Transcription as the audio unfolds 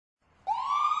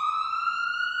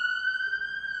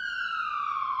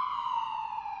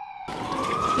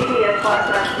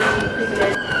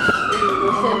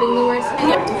Saving the worst.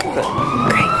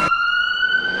 Great.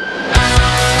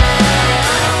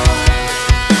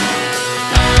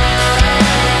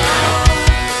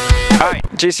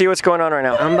 JC, what's going on right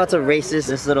now? I'm about to race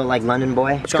this little like London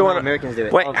boy. What's going on? Americans do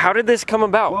it. Wait, how did this come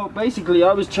about? Well, basically,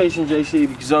 I was chasing JC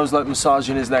because I was like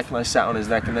massaging his neck and I sat on his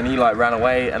neck and then he like ran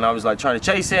away and I was like trying to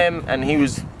chase him and he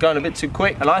was going a bit too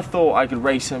quick and I thought I could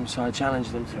race him, so I challenged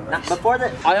him to a race. Before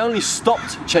that, I only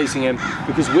stopped chasing him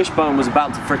because Wishbone was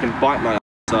about to freaking bite my ass,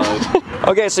 so...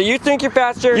 Okay, so you think you're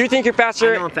faster. You think you're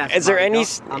faster. I know I'm faster. Is there any?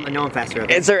 I know I'm faster.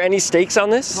 Okay. Is there any stakes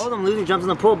on this? I told him loser jumps in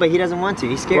the pool, but he doesn't want to.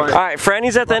 He's scared. All right,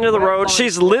 Franny's at the end of the road.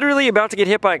 She's literally about to get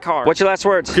hit by a car. What's your last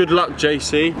words? Good luck,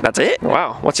 JC. That's it?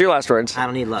 Wow. What's your last words? I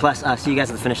don't need luck. Plus, see you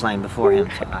guys at the finish line before him.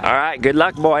 So, all right, good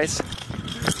luck, boys.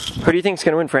 Who do you think's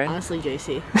gonna win, Fran? Honestly,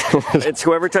 JC. It's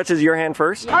whoever touches your hand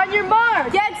first. On your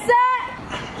mark, get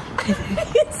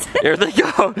set. Here they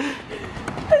go.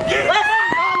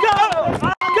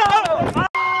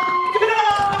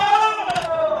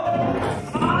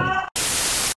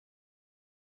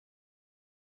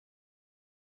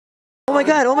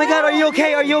 Oh my god, are you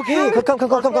okay? Are you okay? Come.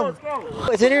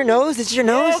 Is it your nose? Is it your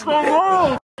nose?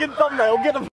 Get thumbnail,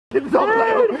 get a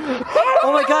thumbnail.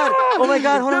 Oh my god, hold on.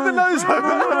 Get the nose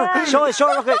open. Show it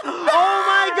real quick. Oh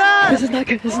my god! This is not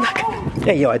good,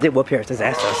 Yeah, yo, I did whoop Harris's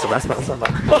ass, so that's not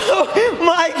something. Oh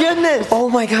my goodness! Oh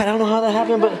my god, I don't know how that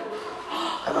happened, but...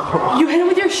 You hit him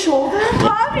with your shoulder?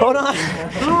 Hold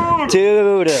on.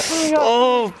 Dude.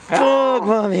 Oh, fuck,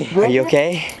 mommy. Are you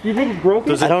okay? You think it's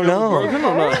broken? I don't know.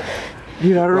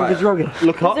 Dude, I don't know if it's broken.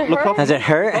 Look up. Does it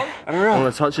hurt? I don't know. I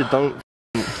want to touch it, don't.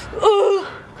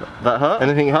 That hurt?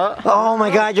 Anything hurt? Oh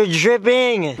my god, you're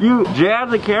dripping. You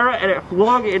jabbed the camera and it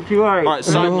flung into my... Alright,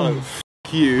 side note. F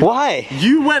you. Why?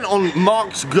 You went on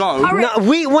Mark's Go. Right. No,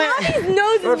 we went...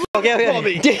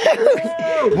 Okay. Dude.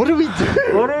 What do we do?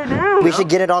 What do I do? We should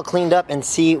get it all cleaned up and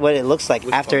see what it looks like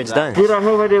after it's done. Dude, I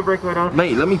hope I didn't break my nose.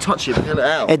 Mate, let me touch it. Get it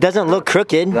out. It doesn't look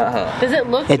crooked. That hurt. Does it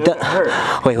look? It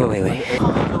does. Wait. It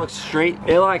looks straight.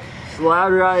 It like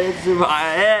slapped right into my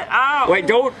head. Ow! Wait,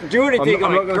 don't do anything.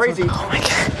 I'm like crazy. Oh my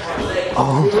god.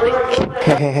 Oh.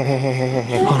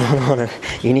 Hold on.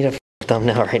 You need a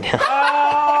thumbnail right now.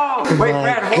 Oh! Wait,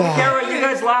 Brad, hold the camera. You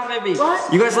guys laugh at me.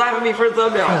 What? You guys laugh at me for a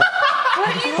thumbnail.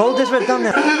 Hold this for a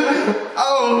thumbnail.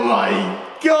 Oh my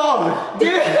god!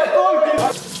 Dude,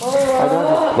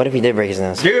 What if he did break his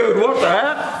nose? Dude, what the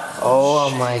heck? Oh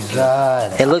my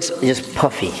god. It looks just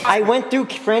puffy. I went through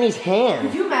Franny's hand.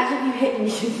 Could you imagine if you hit me?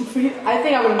 I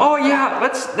think I would. Oh yeah,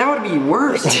 that would be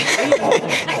worse. Oh,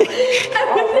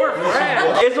 poor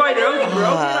Fran. It's my nose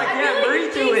broken. I can't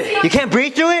breathe through it. You can't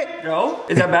breathe through it? No?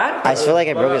 Is that bad? I feel like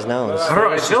I broke his nose. I don't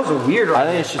know, it feels weird right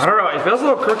I think it's just... I don't know, it feels a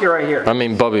little crooked right here. I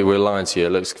mean, Bobby, we're lying to you.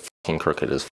 It looks fucking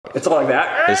crooked as f. It's like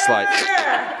that? It's like...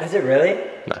 Is it really?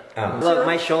 No. Oh. Look,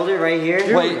 my shoulder right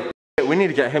here. Wait, we need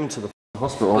to get him to the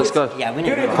hospital. Let's go. Yeah, we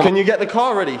need to go. Can you get the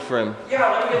car ready for him? Yeah,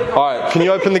 let me get the Alright, can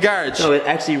you open the garage? No, it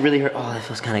actually really hurt. Oh, that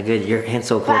feels kind of good. Your hand's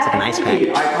so cold, it's like an ice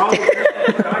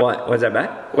pack. What? Was that bad?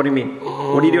 What do you mean?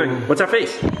 What are you doing? What's that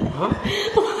face?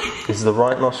 Is the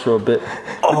right nostril a bit... Do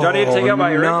I need to take out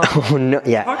my earring? Oh no,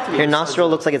 yeah. Talk to me. Your nostril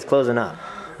looks like it's closing up.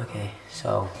 Okay,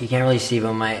 so you can't really see,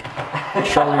 but my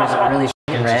shoulder is really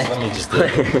red.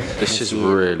 This is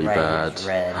really Right, bad. it's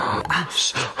red.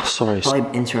 Sorry.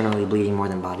 Probably internally bleeding more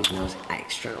than Bobby's nose.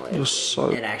 Externally. You're so...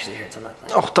 It actually hurts. I'm not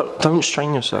playing. Oh, don't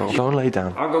strain yourself. Go and lay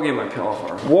down. I'll go get my pillow for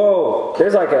her. Whoa,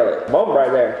 there's like a bump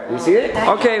right there. You see it?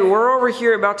 Okay, we're over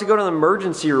here about to go to the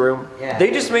emergency room. Yeah.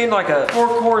 They just made like a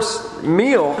 4-course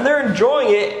meal and they're enjoying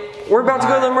it. We're about to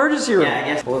go to the emergency room. Yeah, I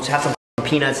guess we'll just have some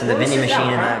peanuts in the vending machine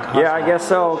and that. Yeah, I guess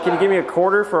so. Can you give me a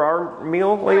quarter for our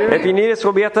meal later? If you need us,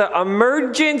 we'll be at the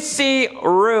emergency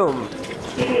room.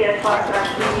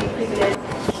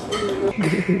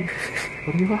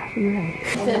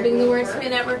 Saving the worst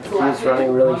man ever. He was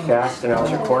running really fast and I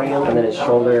was recording him and then his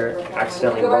shoulder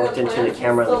accidentally bumped into the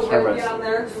camera and the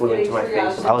camera flew into my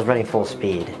face. I was running full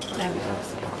speed.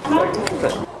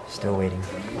 Still waiting.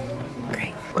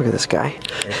 Great. Look at this guy.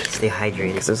 Stay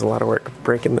hydrated. Because there's a lot of work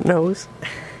breaking the nose.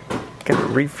 Gotta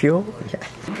refuel.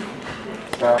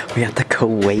 Yeah. We have to go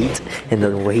wait in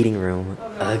the waiting room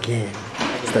again.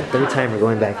 It's the third time we're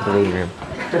going back to the waiting room.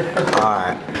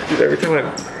 Alright. Dude, every time I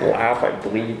laugh, I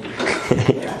bleed.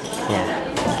 Yeah.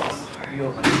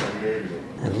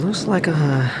 It looks like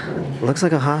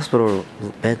a hospital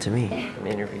bed to me. An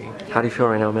interview. How do you feel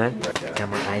right now, man? Got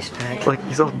my ice pack. Like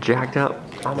he's all jacked up.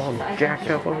 I'm all jacked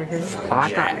up over here. Oh,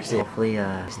 I thought. Hopefully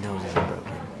his nose isn't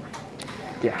broken.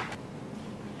 Yeah.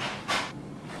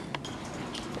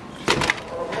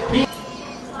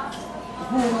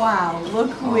 wow,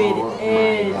 look who it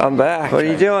is. I'm back. What are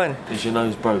you doing? Is your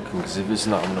nose broken? Because if it's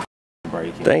not, I'm gonna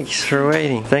break it. Thanks for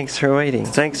waiting. Thanks for waiting.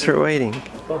 Thanks for waiting.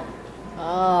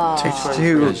 Oh. It's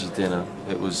too. Here's your dinner.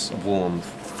 It was warm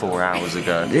 4 hours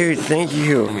ago. Dude, thank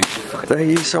you. Thank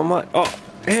you so much. Oh,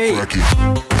 hey.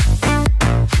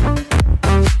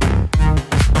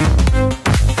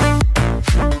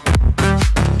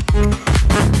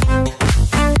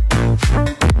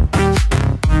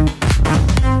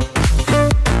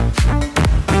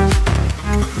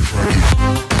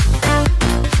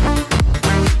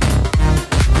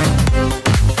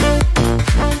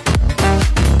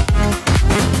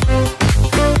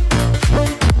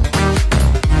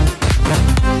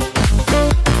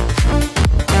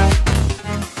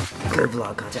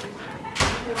 Vlog 가자.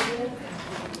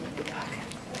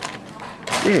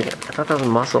 Dude, I thought that was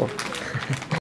muscle.